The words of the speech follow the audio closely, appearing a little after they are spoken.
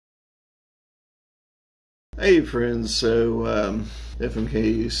Hey friends, so if in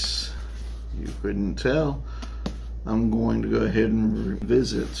case you couldn't tell, I'm going to go ahead and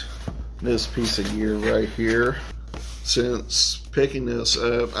revisit this piece of gear right here. Since picking this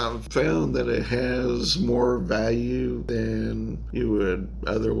up, I've found that it has more value than you would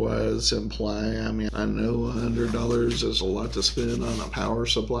otherwise imply. I mean, I know $100 is a lot to spend on a power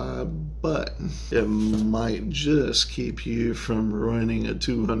supply, but it might just keep you from ruining a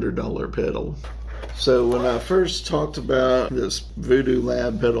 $200 pedal. So when I first talked about this VooDoo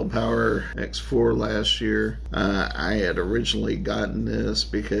Lab Pedal Power X4 last year, I had originally gotten this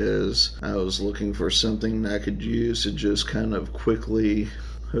because I was looking for something I could use to just kind of quickly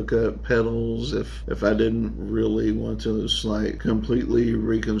hook up pedals if I didn't really want to just like completely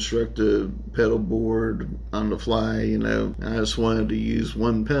reconstruct a pedal board on the fly, you know. I just wanted to use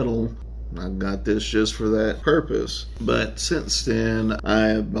one pedal. I got this just for that purpose. But since then,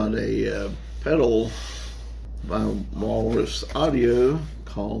 I bought a pedal by Walrus Audio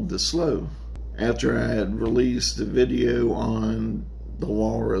called the Slow. After I had released the video on the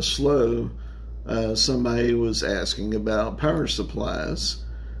Walrus Slow, somebody was asking about power supplies,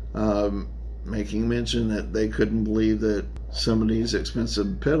 making mention that they couldn't believe that some of these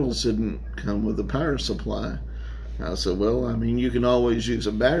expensive pedals didn't come with a power supply. I said, well, I mean, you can always use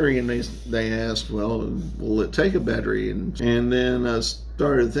a battery, and they asked, well, will it take a battery? And then I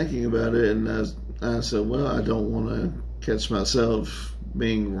started thinking about it, and I said, well, I don't want to catch myself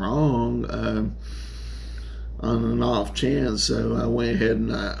being wrong on an off chance, so I went ahead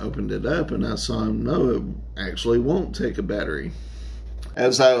and I opened it up, and I saw, no, it actually won't take a battery.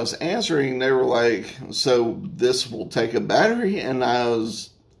 As I was answering, they were like, so this will take a battery? And I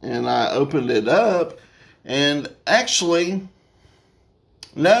opened it up, and actually,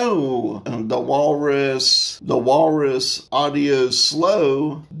 no, the Walrus Audio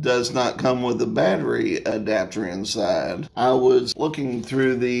Slow does not come with a battery adapter inside. I was looking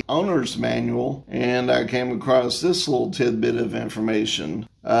through the owner's manual, and I came across this little tidbit of information.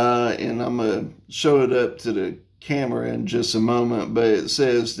 And I'm going to show it up to the camera in just a moment, but it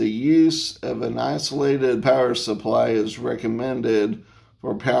says the use of an isolated power supply is recommended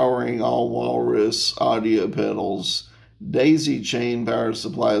for powering all Walrus audio pedals. Daisy chain power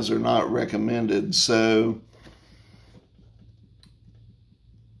supplies are not recommended. So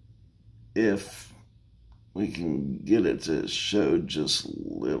if we can get it to show just a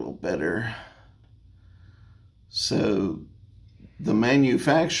little better. So the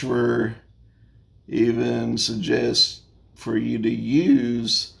manufacturer even suggests for you to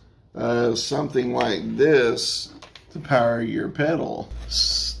use something like this to power your pedal.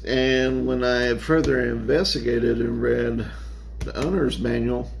 And when I further investigated and read the owner's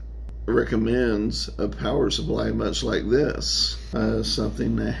manual, it recommends a power supply much like this,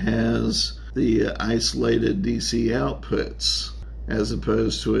 something that has the isolated DC outputs as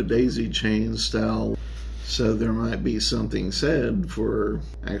opposed to a daisy chain style. So there might be something said for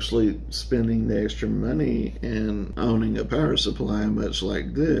actually spending the extra money and owning a power supply much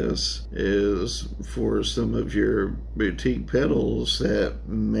like this is for some of your boutique pedals that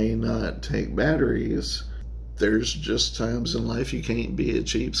may not take batteries. There's just times in life you can't be a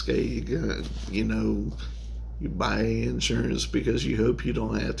cheapskate. You know, you buy insurance because you hope you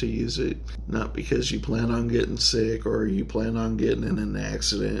don't have to use it, not because you plan on getting sick or you plan on getting in an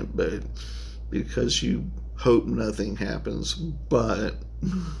accident, but because you hope nothing happens. But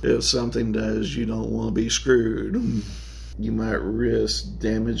if something does, you don't want to be screwed. You might risk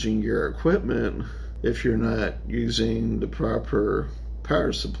damaging your equipment if you're not using the proper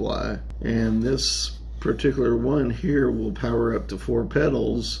power supply. And this particular one here will power up to 4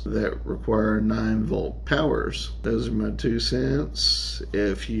 pedals that require 9-volt powers. Those are my 2 cents.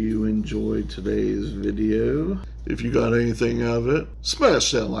 If you enjoyed today's video, if you got anything out of it,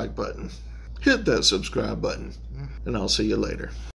 smash that like button. Hit that subscribe button, and I'll see you later.